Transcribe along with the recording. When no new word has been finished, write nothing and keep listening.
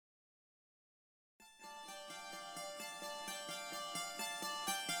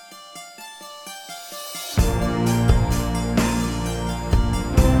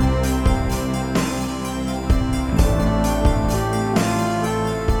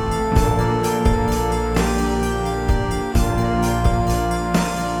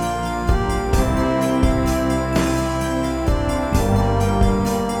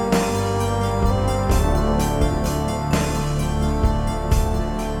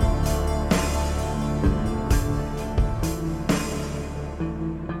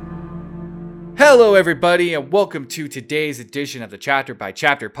Hello, everybody, and welcome to today's edition of the Chapter by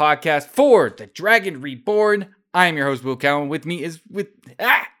Chapter podcast for The Dragon Reborn. I am your host, Will Cowan. With me is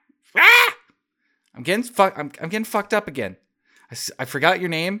I'm getting fucked up again. I forgot your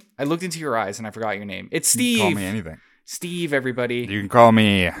name. I looked into your eyes and I forgot your name. It's Steve. You can call me anything. Steve, everybody. You can call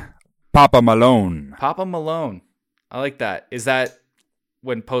me Papa Malone. Papa Malone. I like that. Is that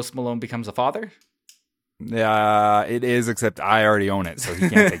when Post Malone becomes a father? Yeah, it is, except I already own it, so he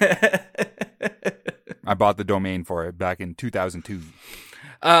can't take it. I bought the domain for it back in 2002.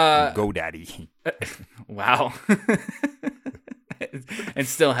 GoDaddy. Wow. And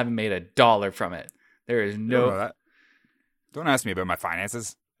still haven't made $1 from it. There is no... Don't ask me about my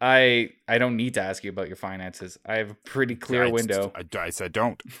finances. I don't need to ask you about your finances. I have a pretty clear window. I said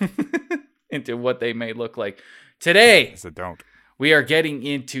don't. Into what they may look like. Today, I said don't. We are getting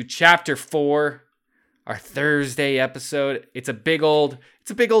into Chapter 4, our Thursday episode. It's a big old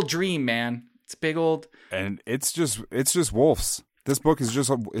dream, man. It's big old... And it's just wolves. This book is just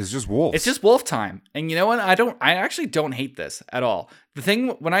wolves. It's just wolf time. And you know what? I actually don't hate this at all. The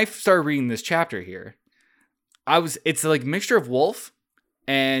thing, when I started reading this chapter here, it's like a mixture of wolf,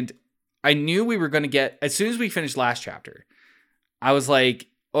 and I knew we were going to get, as soon as we finished last chapter, I was like,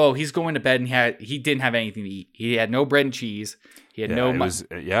 oh, he's going to bed, and he didn't have anything to eat. He had no bread and cheese. He had no mutton.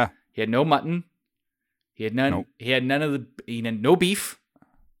 He had no mutton. He had none. Nope. He had none of the. He had no beef.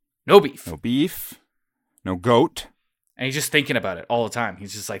 No beef. No beef. No goat. And he's just thinking about it all the time.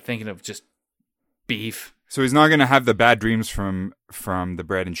 He's just like thinking of just beef. So he's not going to have the bad dreams from the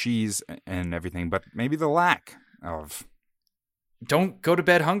bread and cheese and everything, but maybe the lack of. Don't go to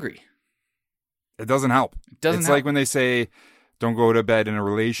bed hungry. It doesn't help. It's like when they say, don't go to bed in a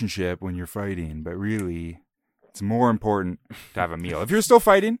relationship when you're fighting, but really, it's more important to have a meal. If you're still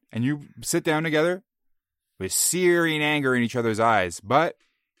fighting and you sit down together with searing anger in each other's eyes, but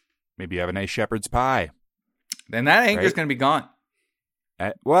maybe you have a nice shepherd's pie. Then that anger is going to be gone.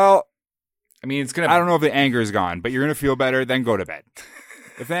 Well, I mean, it's going to... I don't know if the anger is gone, but you're going to feel better, then go to bed.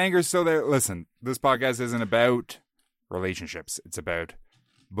 If the anger is still there, listen, this podcast isn't about relationships. It's about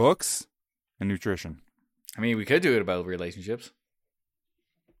books and nutrition. I mean, we could do it about relationships.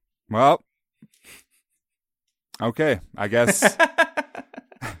 Well, okay, I guess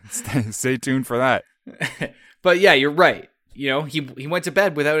stay tuned for that. But yeah, you're right. You know, he went to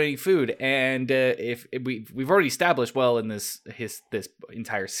bed without any food, and if we've already established well in this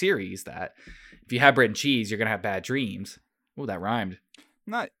entire series that if you have bread and cheese, you're gonna have bad dreams. Oh, that rhymed.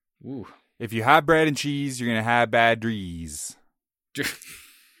 Ooh. If you have bread and cheese, you're gonna have bad dreams.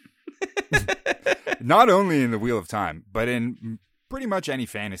 Not only in the Wheel of Time, but in pretty much any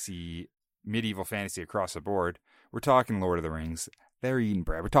medieval fantasy across the board. We're talking Lord of the Rings. They're eating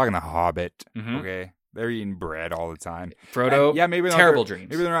bread. We're talking The Hobbit. Mm-hmm. Okay. They're eating bread all the time. Frodo, and, yeah, maybe terrible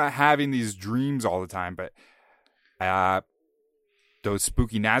dreams. Maybe they're not having these dreams all the time, but those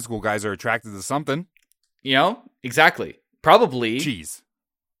spooky Nazgul guys are attracted to something. You know, exactly. Probably cheese.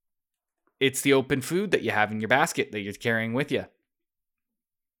 It's the open food that you have in your basket that you're carrying with you.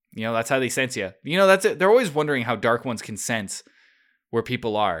 You know, that's how they sense you. You know, that's it. They're always wondering how Dark Ones can sense where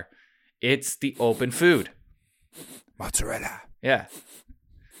people are. It's the open food. Mozzarella. Yeah.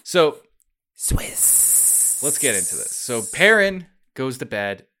 So... Swiss. Let's get into this. So Perrin goes to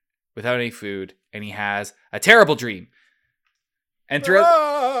bed without any food, and he has a terrible dream. And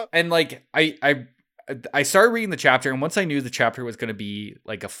and like I started reading the chapter, and once I knew the chapter was going to be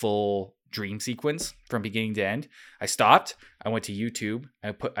like a full dream sequence from beginning to end, I stopped. I went to YouTube.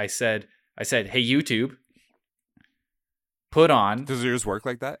 I said, "Hey YouTube, put on." Does yours work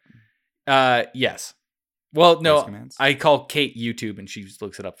like that? Yes. Well, no, I call Kate YouTube, and she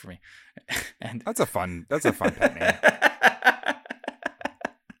looks it up for me. And that's a fun pet name.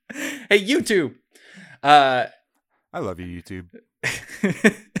 Hey, YouTube. I love you, YouTube.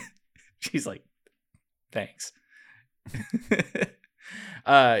 She's like, thanks.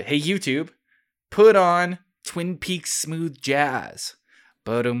 Hey, YouTube, put on Twin Peaks Smooth Jazz.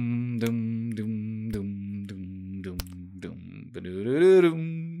 Ba-dum dum dum dum dum dum dum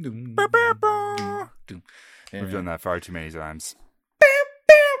ba-dum dum dum. We've done that far too many times.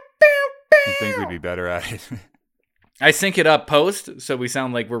 You'd think we'd be better at it. I sync it up post, so we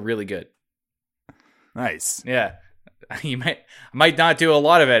sound like we're really good. Nice. Yeah. I might not do a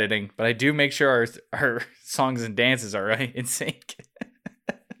lot of editing, but I do make sure our songs and dances are right in sync.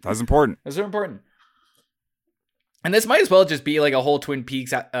 That's important. Those are important. And this might as well just be like a whole Twin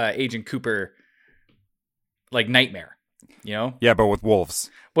Peaks Agent Cooper like nightmare, you know? Yeah, but with wolves.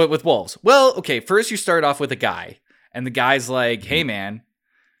 But with wolves. Well, okay, first you start off with a guy, and the guy's like, "Hey man,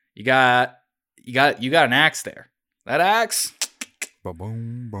 you got an axe there. That axe,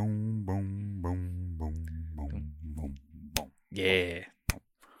 boom, boom, boom, boom. Yeah.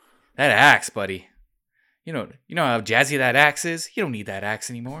 That axe, buddy. You know how jazzy that axe is? You don't need that axe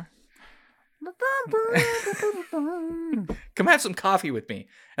anymore. Come have some coffee with me.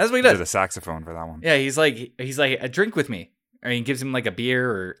 That's what he does. Did a saxophone for that one. Yeah, he's like a drink with me. I mean, he gives him like a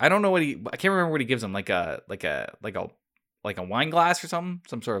beer, or I don't know I can't remember what he gives him, like a wine glass or something,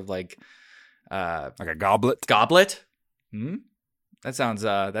 some sort of like a goblet. Goblet. That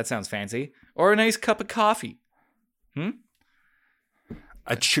sounds fancy. Or a nice cup of coffee.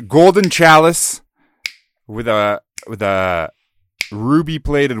 A golden chalice with a ruby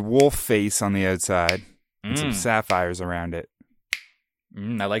plated wolf face on the outside and some sapphires around it.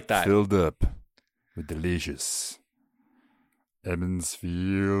 I like that. Filled up with delicious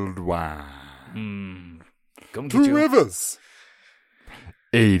Emmonsfield wine. Come get 2 rivers.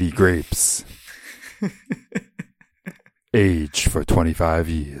 80 grapes. Aged for 25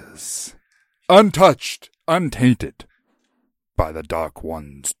 years. Untouched, untainted by the Dark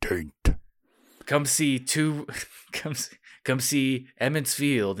One's taint. Come see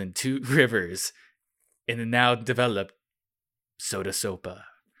Emmonsfield and 2 Rivers in the now developed Soda Sopa.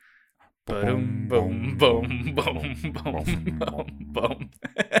 Boom, boom, boom, boom, boom, boom, boom.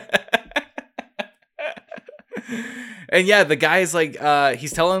 And yeah, the guy is like,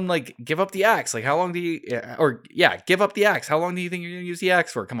 he's telling him, like, give up the axe. Like, how long do you, give up the axe. How long do you think you're going to use the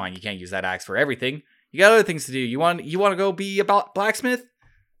axe for? Come on, you can't use that axe for everything. You got other things to do. You want to go be a blacksmith?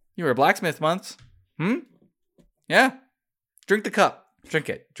 You were a blacksmith once. Yeah. Drink the cup. Drink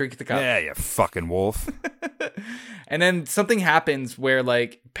it. Drink the cup. Yeah, you fucking wolf. And then something happens where,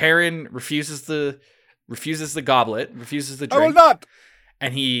 like, Perrin refuses the goblet, refuses the drink. I will not.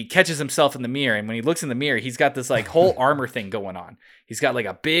 And he catches himself in the mirror. And when he looks in the mirror, he's got this, like, whole armor thing going on. He's got, like,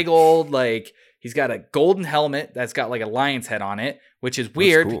 a big old, like, he's got a golden helmet that's got, like, a lion's head on it, which is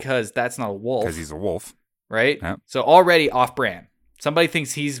weird because that's not a wolf. Because he's a wolf. Right? Yep. So already off brand. Somebody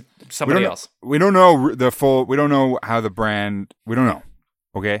thinks he's somebody else. We don't know we don't know how the brand, we don't know.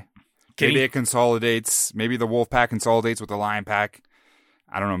 Okay? Maybe it consolidates. Maybe the wolf pack consolidates with the lion pack.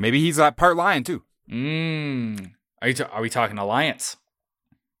 I don't know. Maybe he's part lion too. Are we talking alliance?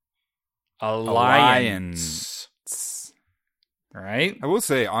 Alliance. Right? I will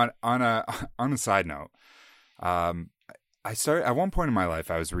say on a side note, I started at one point in my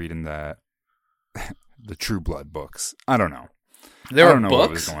life I was reading the True Blood books. I don't know. I don't know what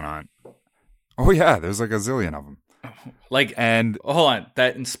was going on. Oh yeah, there's like a zillion of them. Like, and hold on,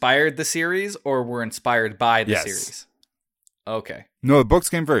 that inspired the series, or were inspired by the series? Okay. No, the books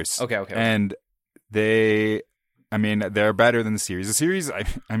came first. Okay. And they're better than the series. The series, I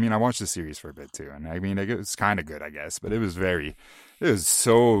watched the series for a bit too, and I mean, it was kind of good, I guess, but it was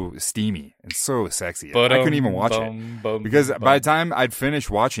so steamy and so sexy. I couldn't even watch it because by the time I'd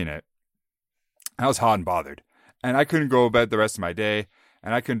finished watching it, I was hot and bothered, and I couldn't go to bed the rest of my day.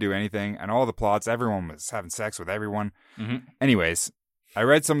 And I couldn't do anything. And all the plots, everyone was having sex with everyone. Mm-hmm. Anyways, I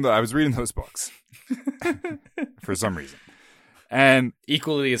was reading those books for some reason. And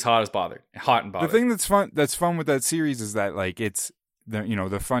equally as hot and bothered. The thing that's fun with that series is that, like, it's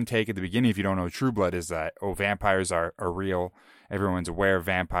the fun take at the beginning, if you don't know True Blood, is that, vampires are real. Everyone's aware of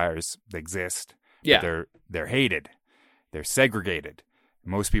vampires. They exist. Yeah. They're hated. They're segregated.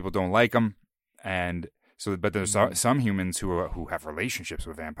 Most people don't like them. And so, but there's some humans who have relationships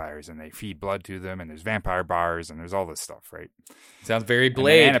with vampires, and they feed blood to them, and there's vampire bars, and there's all this stuff, right? Sounds very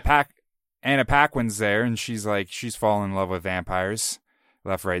Blade. Anna Paquin's there, and she's fallen in love with vampires,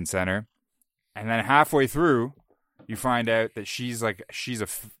 left, right, and center. And then halfway through, you find out that she's a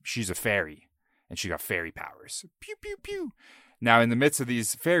fairy, and she got fairy powers. Pew pew pew. Now, in the midst of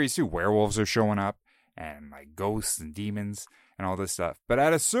these fairies too, werewolves are showing up, and like ghosts and demons and all this stuff. But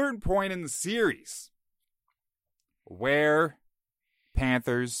at a certain point in the series, where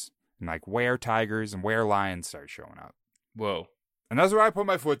panthers and like where tigers and where lions start showing up. Whoa. And that's where I put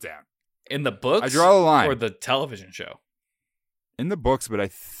my foot down. In the books? I draw the line. Or the television show? In the books, but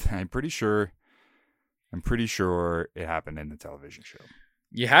I'm pretty sure it happened in the television show.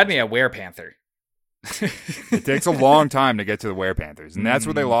 You had me at werepanther. It takes a long time to get to the werepanthers, and that's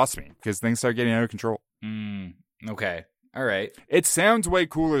where they lost me, because things start getting out of control. Okay. All right. It sounds way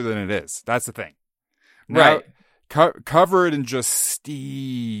cooler than it is. That's the thing. Now, right. Cover it in just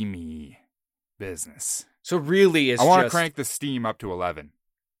steamy business. So really, I want to crank the steam up to 11.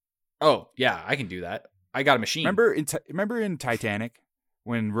 Oh yeah, I can do that. I got a machine. Remember in Titanic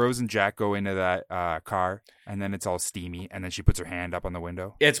when Rose and Jack go into that car, and then it's all steamy, and then she puts her hand up on the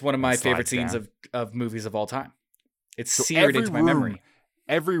window. It's one of my favorite scenes of movies of all time. It's so seared into my memory.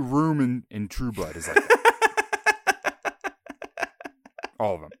 Every room in True Blood is like that.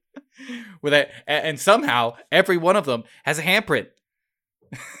 All of them. And somehow every one of them has a handprint.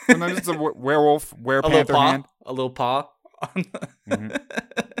 Sometimes it's a werewolf, werepanther hand. A little paw. Mm-hmm.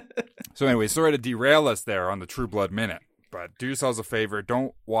 So anyway, sorry to derail us there on the True Blood Minute, but do yourselves a favor,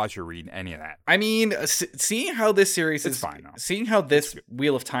 don't watch or read any of that. I mean, seeing how this series It's is fine, though. seeing how this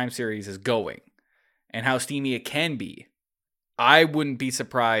Wheel of Time series is going, and how steamy it can be, I wouldn't be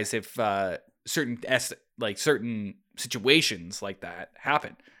surprised if certain situations like that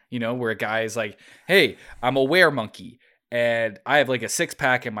happen. You know, where a guy is like, "Hey, I'm a were-monkey, and I have like a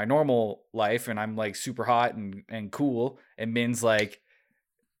 6-pack in my normal life, and I'm like super hot and cool," and Min's like,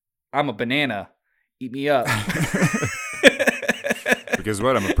 "I'm a banana, eat me up." Because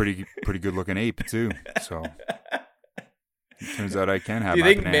what? I'm a pretty good looking ape too. So it turns out I can have Do you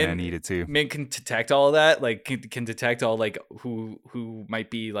my think banana and eat it too. Min can detect all of that? Like can detect all like who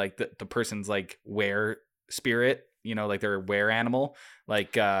might be like the person's like were spirit, you know, like their were animal.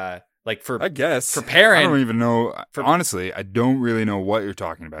 Like for I guess for Perrin. I don't even know. Honestly, I don't really know what you're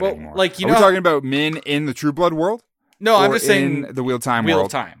talking about anymore. Like, you Are know, we talking about Min in the True Blood world? No, I'm Or just saying in the Wheel of Time Wheel world.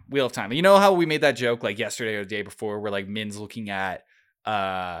 of Time. You know how we made that joke like yesterday or the day before, where like Min's looking at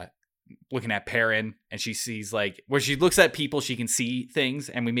Perrin, and she sees like where she looks at people, she can see things,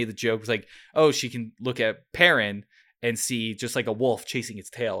 and we made the joke was like, oh, she can look at Perrin and see just like a wolf chasing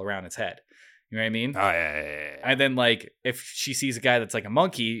its tail around its head. You know what I mean? Oh yeah. And then like if she sees a guy that's like a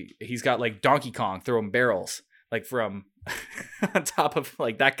monkey, he's got like Donkey Kong throwing barrels like from on top of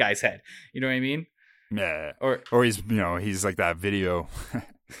like that guy's head. You know what I mean? Yeah. Or he's like that video.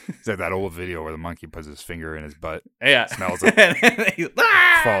 It's like that old video where the monkey puts his finger in his butt. Yeah. Smells it.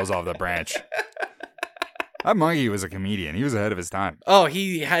 Falls off the branch. That monkey was a comedian. He was ahead of his time. Oh,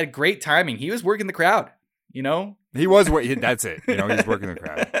 he had great timing. He was working the crowd, you know? He was that's it. He's working the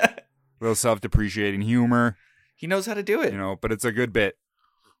crowd. A little self-depreciating humor. He knows how to do it. But it's a good bit.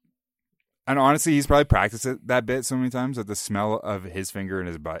 And honestly, he's probably practiced that bit so many times that the smell of his finger in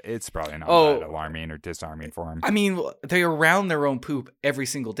his butt, it's probably not that alarming or disarming for him. I mean, they're around their own poop every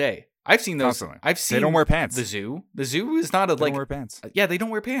single day. I've seen those. Constantly. I've seen. They don't wear pants. The zoo is not They don't wear pants. Yeah, they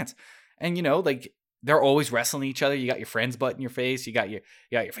don't wear pants. And like they're always wrestling each other. You got your friend's butt in your face. You got your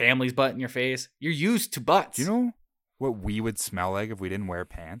family's butt in your face. You're used to butts. Do you know what we would smell like if we didn't wear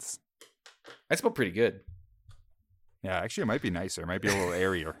pants? I smell pretty good. Yeah, actually, it might be nicer. It might be a little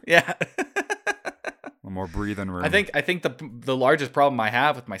airier. Yeah. A little more breathing room. I think the largest problem I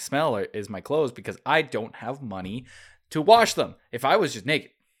have with my smell is my clothes, because I don't have money to wash them. If I was just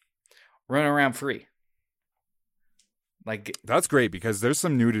naked, running around free. Like, that's great, because there's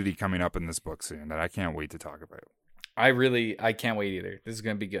some nudity coming up in this book soon that I can't wait to talk about. I can't wait either. This is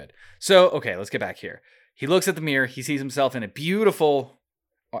going to be good. So, okay, let's get back here. He looks at the mirror. He sees himself in a beautiful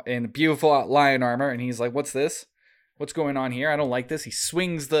lion armor, and he's like, "What's this? What's going on here? I don't like this." He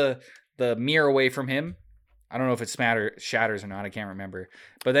swings the mirror away from him. I don't know if it shatters or not. I can't remember.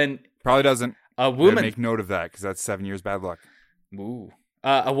 But then probably doesn't. A woman, make note of that, because that's 7 years bad luck. Ooh.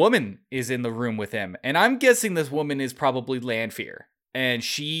 A woman is in the room with him, and I'm guessing this woman is probably Lanfear, and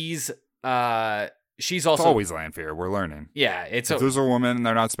she's also, it's always Lanfear. We're learning. Yeah, if there's a woman and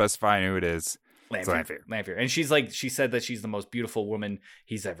they're not specifying who it is. Lanfear. And she said that she's the most beautiful woman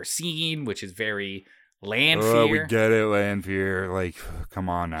he's ever seen, which is very Lanfear. Oh, we get it, Lanfear. Like, come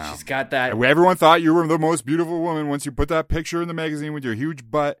on now. She's got that. Everyone thought you were the most beautiful woman once you put that picture in the magazine with your huge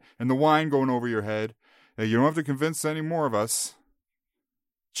butt and the wine going over your head. You don't have to convince any more of us.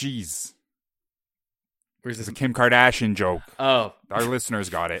 Jeez. Where's this? It's a Kim Kardashian joke. Oh. Our listeners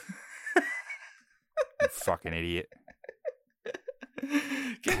got it. You fucking idiot.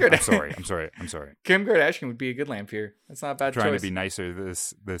 I'm sorry. Kim Kardashian would be a good Lanfear. That's not a bad choice. Trying to be nicer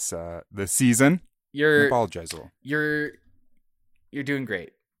this season. I apologize a little. You're doing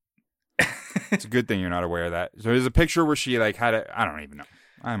great. It's a good thing you're not aware of that. So there's a picture where she like had I don't even know.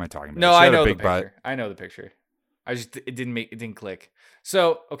 Why am I talking about? No, I know the picture. Butt. I know the picture. It didn't click.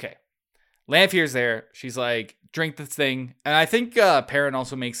 So okay, Lanfear's there. She's like, drink this thing, and I think Perrin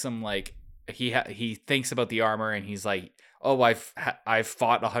also makes some like he thinks about the armor, and he's like, oh, I've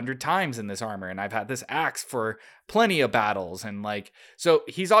fought 100 times in this armor, and I've had this axe for plenty of battles, and like, so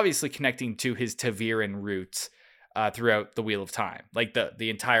he's obviously connecting to his Taviran roots throughout the Wheel of Time, like the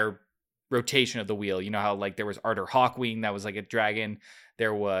entire rotation of the wheel. You know how like there was Arthur Hawkwing that was like a dragon,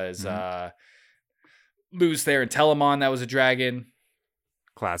 there was Luz Thair and Telamon that was a dragon.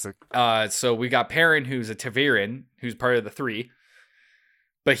 Classic. So we got Perrin, who's a Taviran, who's part of the three,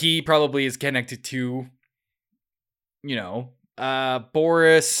 but he probably is connected to,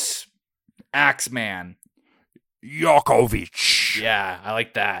 Boris Axeman Yakovich. Yeah, I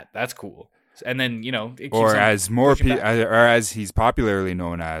like that. That's cool. And then, you know, it keeps Or on as more pushing back. or as he's popularly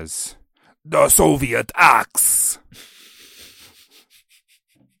known as the Soviet axe.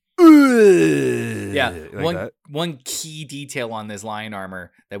 Yeah, Like one key detail on this lion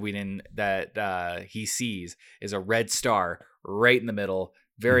armor that he sees is a red star right in the middle.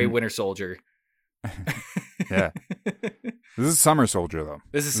 Very Winter Soldier. Yeah. This is Summer Soldier though.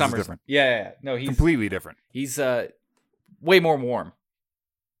 This is Summer. Different. Yeah. No, he's completely different. He's way more warm.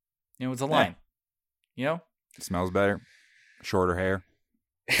 You know, it's a lion. You know, smells better. Shorter hair.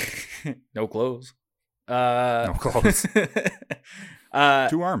 No clothes. No clothes.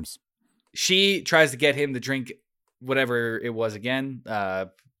 2 arms. She tries to get him to drink whatever it was again.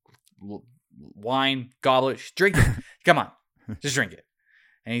 Wine, goblet. Drink it. Come on. Just drink it.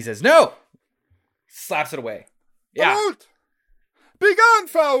 And he says, no. Slaps it away. Yeah. Out! Be gone,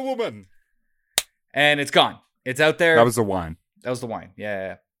 foul woman. And it's gone. It's out there. That was the wine. That was the wine.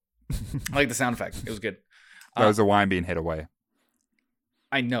 Yeah. I like the sound effect. It was good. That was the wine being hit away.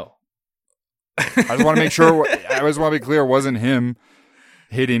 I know. I just want to make sure. I just want to be clear. It wasn't him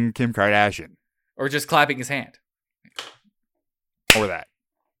hitting Kim Kardashian. Or just clapping his hand. Or that.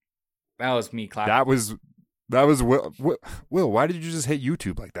 That was me clapping. That was Will. Will, why did you just hit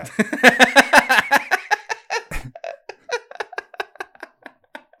YouTube like that?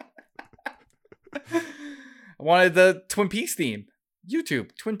 I wanted the Twin Peaks theme.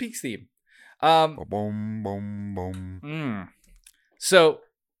 YouTube, Twin Peaks theme. Boom, boom, boom. So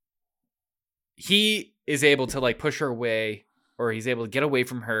he is able to like push her away, or he's able to get away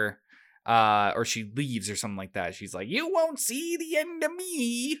from her, or she leaves or something like that. She's like, "You won't see the end of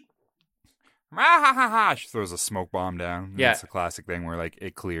me." She throws a smoke bomb down. Yeah. It's a classic thing where like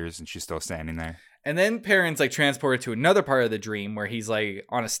it clears and she's still standing there. And then Perrin's like transported to another part of the dream where he's like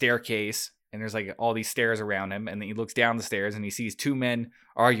on a staircase and there's like all these stairs around him. And then he looks down the stairs and he sees 2 men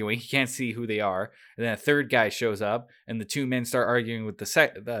arguing. He can't see who they are. And then a third guy shows up and the 2 men start arguing with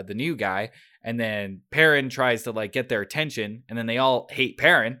the new guy. And then Perrin tries to like get their attention. And then they all hate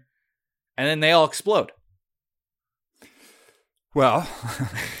Perrin. And then they all explode. Well,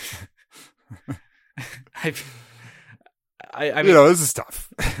 I mean, you know, this is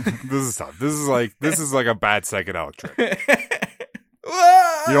tough. This is tough. This is like a bad psychedelic trip.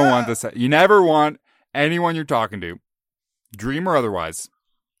 You don't want this. You never want anyone you're talking to, dream or otherwise,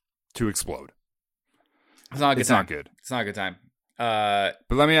 to explode. It's not a good time. Not good. It's not a good time. But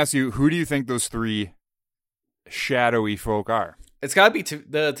let me ask you, who do you think those 3 shadowy folk are? It's got to be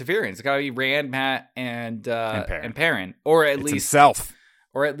the Tavirians. It's got to be Rand, Matt, and Perrin, or at least himself,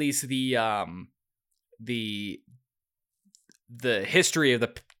 or at least the history of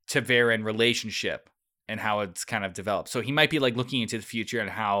the Taverin relationship and how it's kind of developed. So he might be like looking into the future and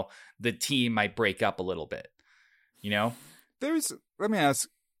how the team might break up a little bit. You know, let me ask.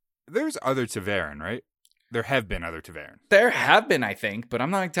 There's other Taverin, right? There have been other Taverin. There have been, I think, but I'm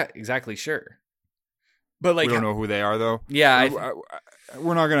not exactly sure. But like, we don't know who they are, though. Yeah,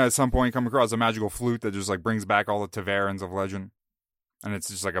 we're not gonna at some point come across a magical flute that just like brings back all the Taverins of legend, and it's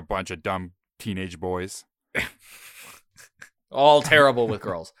just like a bunch of dumb teenage boys, all terrible with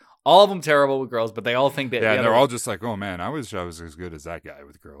girls. All of them terrible with girls, but they all think that. Yeah, and they're all just like, "Oh man, I wish I was as good as that guy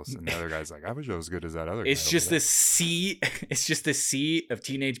with girls," and the other guy's like, "I wish I was as good as that other." It's guy just this sea. It's just this sea of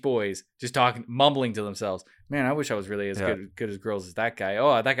teenage boys just talking, mumbling to themselves. Man, I wish I was really as good as girls as that guy.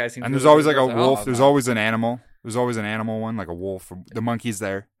 Oh, that guy seems. And really there's always like a good. wolf. Oh, there's always an animal. There's always an animal one, like a wolf. The monkey's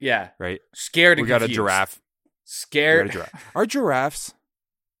there. Yeah. Right. Scared. And we got confused. a giraffe. Scared. We got a giraffe. Are giraffes?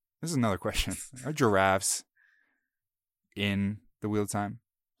 This is another question. Are giraffes in the Wheel of Time?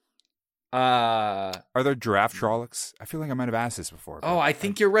 Are there giraffe Trollocs? I feel like I might have asked this before. Oh, I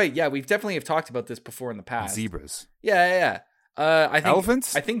think you're right. Yeah, we've definitely have talked about this before in the past. Zebras. Yeah. I think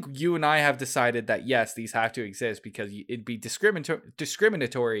elephants. I think you and I have decided that yes, these have to exist because it'd be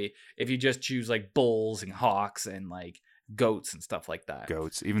discriminatory if you just choose like bulls and hawks and like goats and stuff like that.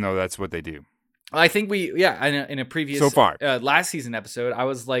 Goats, even though that's what they do. I think in a previous so far last season episode, I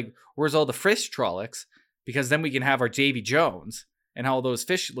was like, "Where's all the fish Trollocs?" Because then we can have our Davy Jones. And all those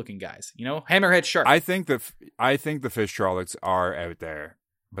fish-looking guys, you know, hammerhead shark. I think the fish Trollocs are out there,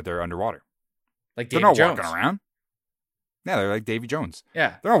 but they're underwater. Like Davy Jones. Jones. Walking around. Yeah, they're like Davy Jones.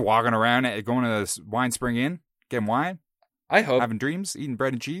 Yeah, they're not walking around going to this Wine Spring Inn, getting wine. I hope having dreams, eating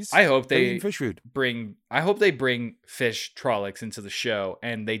bread and cheese. I hope they eating fish food. I hope they bring fish Trollocs into the show,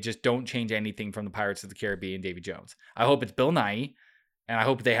 and they just don't change anything from the Pirates of the Caribbean Davy Jones. I hope it's Bill Nighy, and I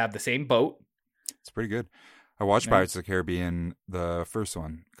hope they have the same boat. It's pretty good. I watched Pirates of the Caribbean, the first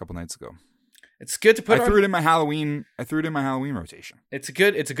one, a couple nights ago. It's good to put. I threw it in my Halloween rotation. It's a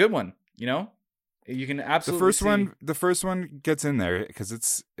good one. You know, you can absolutely. The first one gets in there because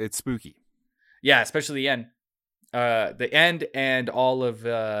it's spooky. Yeah, especially the end. The end and all of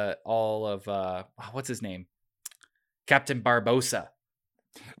what's his name? Captain Barbosa.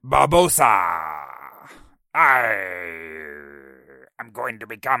 Barbosa! I'm going to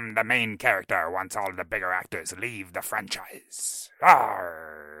become the main character once all the bigger actors leave the franchise.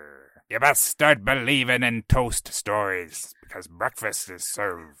 Arr. You best start believing in toast stories, because breakfast is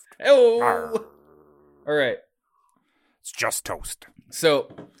served. Oh! Arr. All right. It's just toast. So,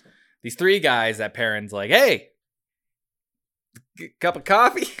 these three guys that Perrin's like, hey, cup of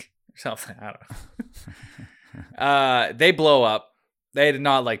coffee? Or something. I don't know. They blow up. They did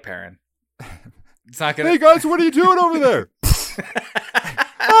not like Perrin. It's not gonna. Hey guys, what are you doing over there?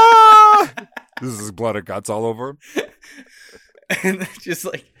 Ah! This is blood and guts all over him. And just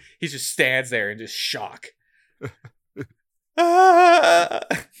like he just stands there in just shock. Ah!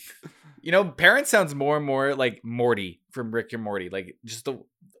 You know, Perrin sounds more and more like Morty from Rick and Morty. Like just the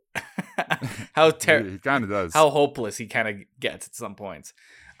he kind of does. How hopeless he kind of gets at some points.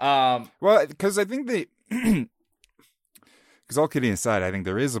 Well, because I think because all kidding aside, I think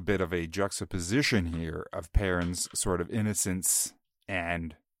there is a bit of a juxtaposition here of Perrin's sort of innocence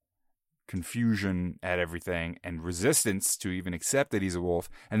and confusion at everything and resistance to even accept that he's a wolf.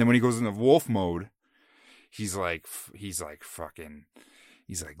 And then when he goes into wolf mode, he's like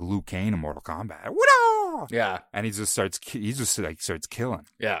Liu Kang in Mortal Kombat. Whoa! Yeah. And he just starts killing.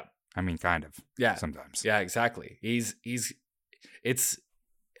 Yeah. I mean, kind of. Yeah. Sometimes. Yeah, exactly. It's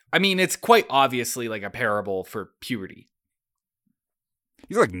quite obviously like a parable for puberty.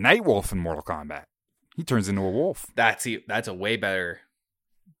 He's like Nightwolf in Mortal Kombat. He turns into a wolf. That's a way better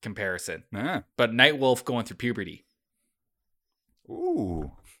comparison. Yeah. But Nightwolf going through puberty.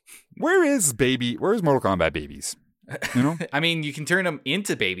 Ooh. Where's Mortal Kombat babies? You know? I mean, you can turn them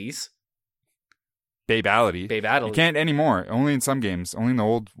into babies. Babality. You can't anymore. Only in some games. Only in the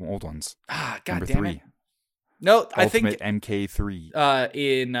old ones. Ah, god Number damn 3. it. No, I Ultimate think MK3.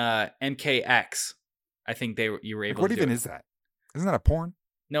 in MKX, I think you were able What to even do is that? Isn't that a porn?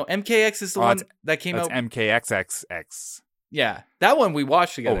 No, MKX is the one that came out. That's MKXXX. Yeah, that one we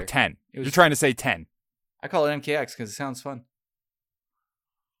watched together. Oh, 10. You're trying to say 10. I call it MKX because it sounds fun.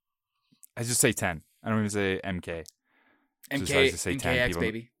 I just say 10. I don't even say MK. MKX,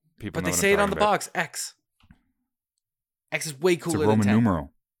 baby. People But know they what say I'm it on the talking about. box, X. X is way cooler It's a Roman than 10.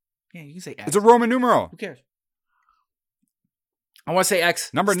 numeral. Yeah, you can say X. It's a Roman numeral. Who cares? I want to say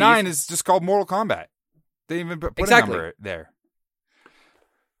X. Number Steve. 9 is just called Mortal Kombat. They didn't even put a number there.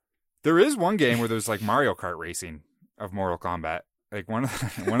 There is one game where there's like Mario Kart racing of Mortal Kombat. Like one of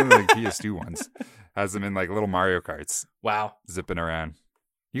the PS2 ones has them in like little Mario Karts. Wow. Zipping around.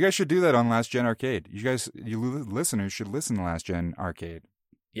 You guys should do that on Last Gen Arcade. You listeners should listen to Last Gen Arcade.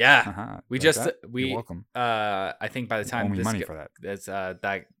 Yeah. Uh-huh. You're welcome. I think by the time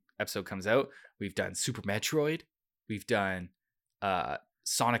that episode comes out, we've done Super Metroid. We've done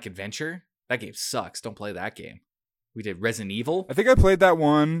Sonic Adventure. That game sucks. Don't play that game. We did Resident Evil. I think I played that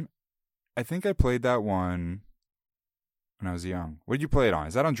one when I was young. What did you play it on?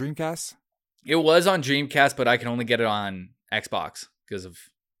 Is that on Dreamcast? It was on Dreamcast, but I can only get it on Xbox because of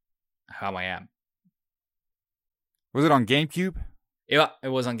how I am. Was it on GameCube? Yeah, it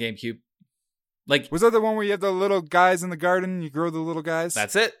was on GameCube. Like, was that the one where you have the little guys in the garden? You grow the little guys?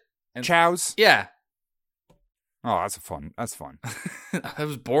 That's it. And chows? Yeah. Oh, that's fun. That's fun. That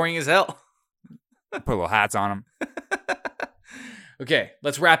was boring as hell. Put little hats on them. Okay,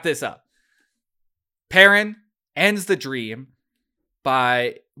 let's wrap this up. Perrin ends the dream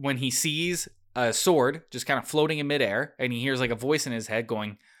by when he sees a sword just kind of floating in midair, and he hears like a voice in his head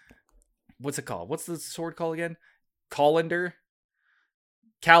going, what's it called? What's the sword called again? Calendar?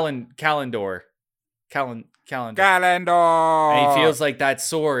 Calendor. And he feels like that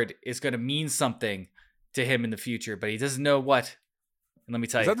sword is going to mean something to him in the future, but he doesn't know what. And let me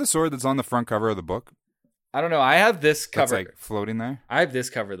tell you. Is that the sword that's on the front cover of the book? I don't know. I have this cover. That's like floating there? I have this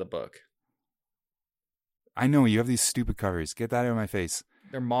cover of the book. I know. You have these stupid covers. Get that out of my face.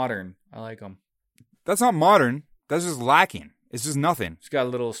 They're modern. I like them. That's not modern. That's just lacking. It's just nothing. It's got a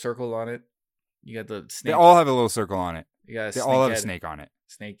little circle on it. You got the snake. They all have a little circle on it. They all have a snake on it.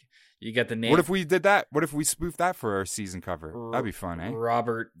 Snake. You got the name. What if we did that? What if we spoofed that for our season cover? That'd be fun, eh?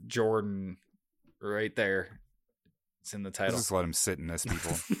 Robert Jordan. Right there. It's in the title. Just let him sit in this,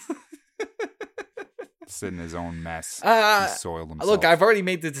 people. Sit in his own mess. He soiled himself. Look, I've already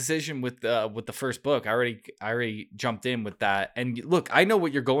made the decision with the first book. I already jumped in with that. And look, I know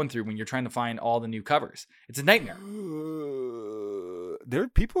what you're going through when you're trying to find all the new covers. It's a nightmare. There are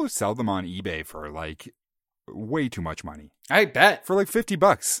people who sell them on eBay for like way too much money. I bet. For like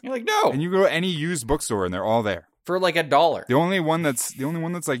 $50. You're like, no. And you go to any used bookstore and they're all there. for like $1. The only one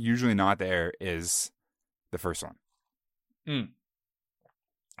that's like usually not there is the first one.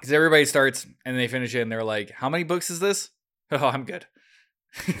 Because everybody starts and they finish it and they're like, how many books is this? Oh, I'm good.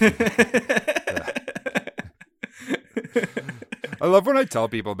 I love when I tell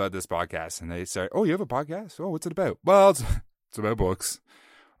people about this podcast and they say, oh, you have a podcast? Oh, what's it about? Well, it's about books.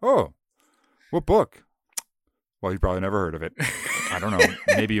 Oh, what book? Well, you probably never heard of it. I don't know.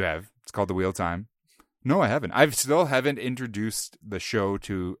 Maybe you have. It's called The Wheel of Time. No, I haven't. I still haven't introduced the show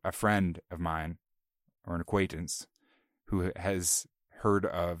to a friend of mine or an acquaintance who has heard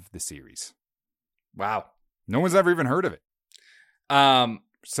of the series. Wow. No one's ever even heard of it.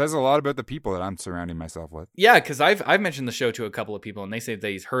 Says a lot about the people that I'm surrounding myself with. Yeah, because I've mentioned the show to a couple of people, and they say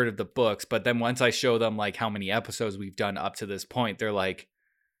they've heard of the books, but then once I show them like how many episodes we've done up to this point, they're like,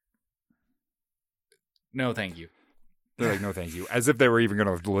 "No, thank you." They're like, "No, thank you," as if they were even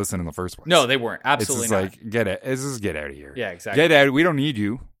going to listen in the first place. No, they weren't. Absolutely it's not. Like, get it. It's just get out of here. Yeah, exactly. Get out. We don't need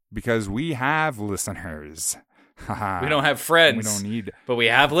you because we have listeners. We don't have friends. We don't need, but we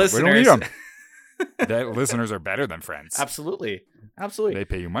have listeners. We don't need them. That listeners are better than friends. Absolutely. They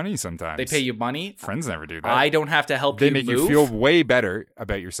pay you money sometimes. They pay you money. Friends never do that. I don't have to help you move. They make you feel way better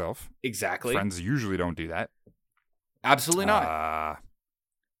about yourself. Exactly. Friends usually don't do that. Absolutely not.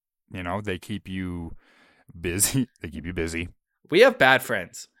 They keep you busy. They keep you busy. We have bad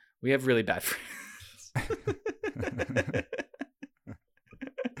friends. We have really bad friends.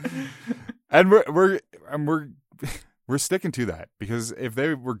 And we're sticking to that because if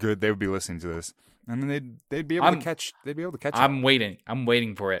they were good, they would be listening to this, and then they'd be able to catch. They'd be able to catch. I'm waiting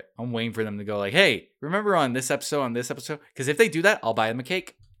for it. I'm waiting for them to go like, "Hey, remember on this episode? Because if they do that, I'll buy them a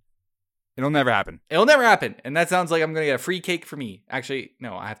cake. It'll never happen. It'll never happen, and that sounds like I'm gonna get a free cake for me. Actually,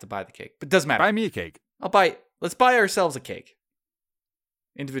 no, I have to buy the cake, but it doesn't matter. Buy me a cake. Let's buy ourselves a cake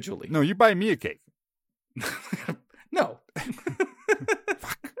individually. No, you buy me a cake. No.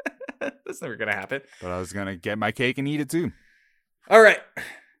 Fuck. That's never gonna happen. But I was gonna get my cake and eat it too. All right.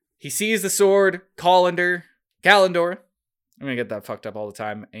 He sees the sword, Calendar. I'm gonna get that fucked up all the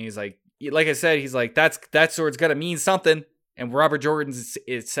time. And he's like I said, he's like, that sword's gonna mean something. And Robert Jordan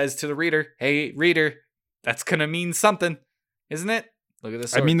it says to the reader, "Hey, reader, that's gonna mean something, isn't it? Look at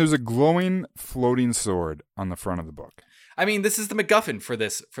this sword." I mean, there's a glowing, floating sword on the front of the book. I mean, this is the MacGuffin for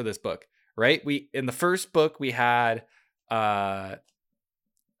this book, right? In the first book we had the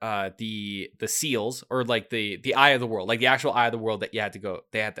seals, or like the eye of the world, like the actual eye of the world that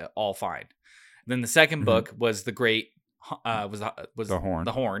they had to all find. And then the second book was the great was the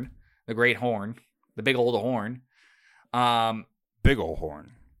horn, the great horn, the big old horn. Big old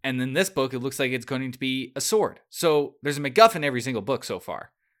horn. And then this book, it looks like it's going to be a sword. So there's a MacGuffin every single book so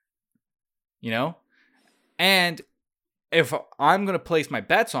far. And if I'm going to place my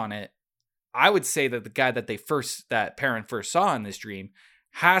bets on it, I would say that the guy that Perrin first saw in this dream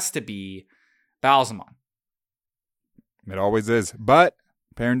has to be Balsamon. It always is. But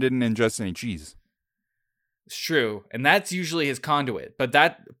Perrin didn't ingest any cheese. It's true. And that's usually his conduit.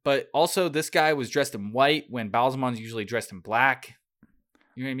 But also this guy was dressed in white when Balsamon's usually dressed in black.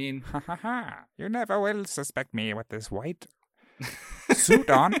 You know what I mean? Ha ha ha. You never will suspect me with this white suit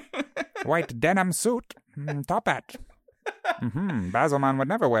on. White denim suit. Top hat. Balsamon would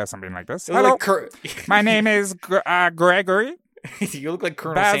never wear something like this. Hello. My name is Gregory. You look like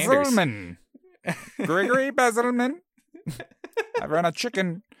Colonel Sanders. Gregory Basilman. I run a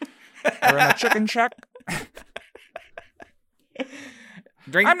chicken shack.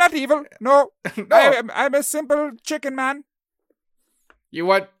 I'm not evil. No. I'm a simple chicken man. You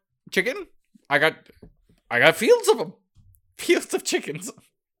want chicken? I got fields of them. Fields of chickens.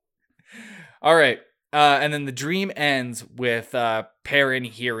 All right. And then the dream ends with Perrin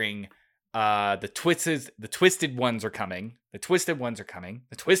hearing the twisted ones are coming. The twisted ones are coming.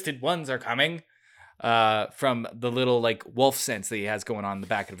 The twisted ones are coming. From the little like wolf sense that he has going on in the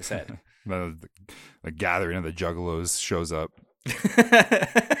back of his head. The gathering of the juggalos shows up.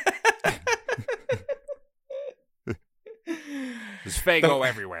 There's Fago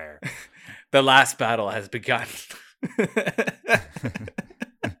everywhere. The last battle has begun.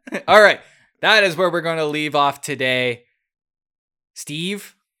 All right. That is where we're going to leave off today.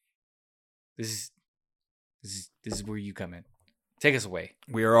 Steve, this is where you come in. Take us away.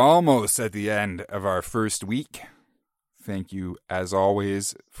 We are almost at the end of our first week. Thank you, as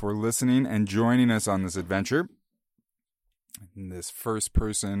always, for listening and joining us on this adventure. In this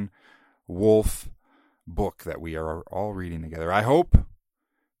first-person wolf book that we are all reading together. I hope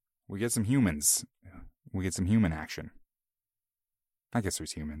we get some humans. We get some human action. I guess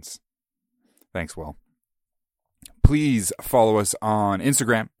there's humans. Thanks, Will. Please follow us on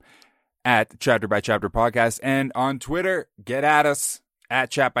Instagram at Chapter by Chapter Podcast. And on Twitter, get at us at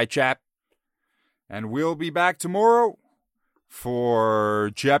Chat by Chat. And we'll be back tomorrow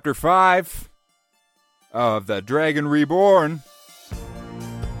for Chapter 5 of The Dragon Reborn.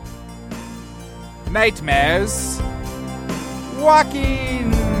 Nightmares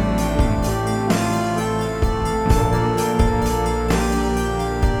Walking.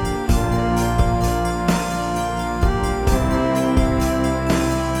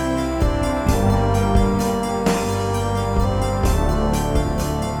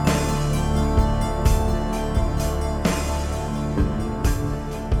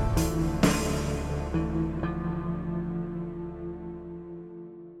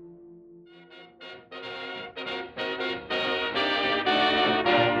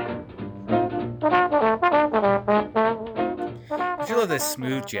 Did you love this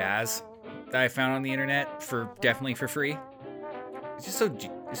smooth jazz that I found on the internet definitely for free? It's just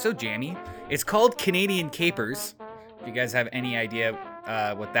so jammy. It's called Canadian Capers. If you guys have any idea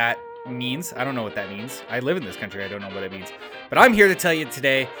what that means, I don't know what that means. I live in this country. I don't know what it means. But I'm here to tell you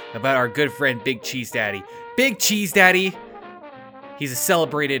today about our good friend Big Cheese Daddy. Big Cheese Daddy. He's a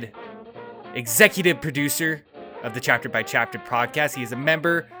celebrated executive producer of the Chapter by Chapter podcast. He is a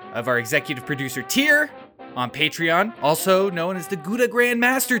member of our executive producer tier on Patreon, also known as the Gouda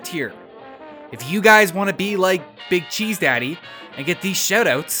Grandmaster tier. If you guys want to be like Big Cheese Daddy and get these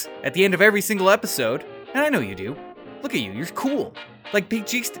shoutouts at the end of every single episode, and I know you do. Look at you, you're cool. Like Big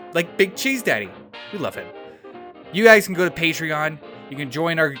Cheese Daddy. We love him. You guys can go to Patreon. You can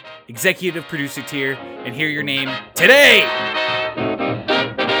join our executive producer tier and hear your name today.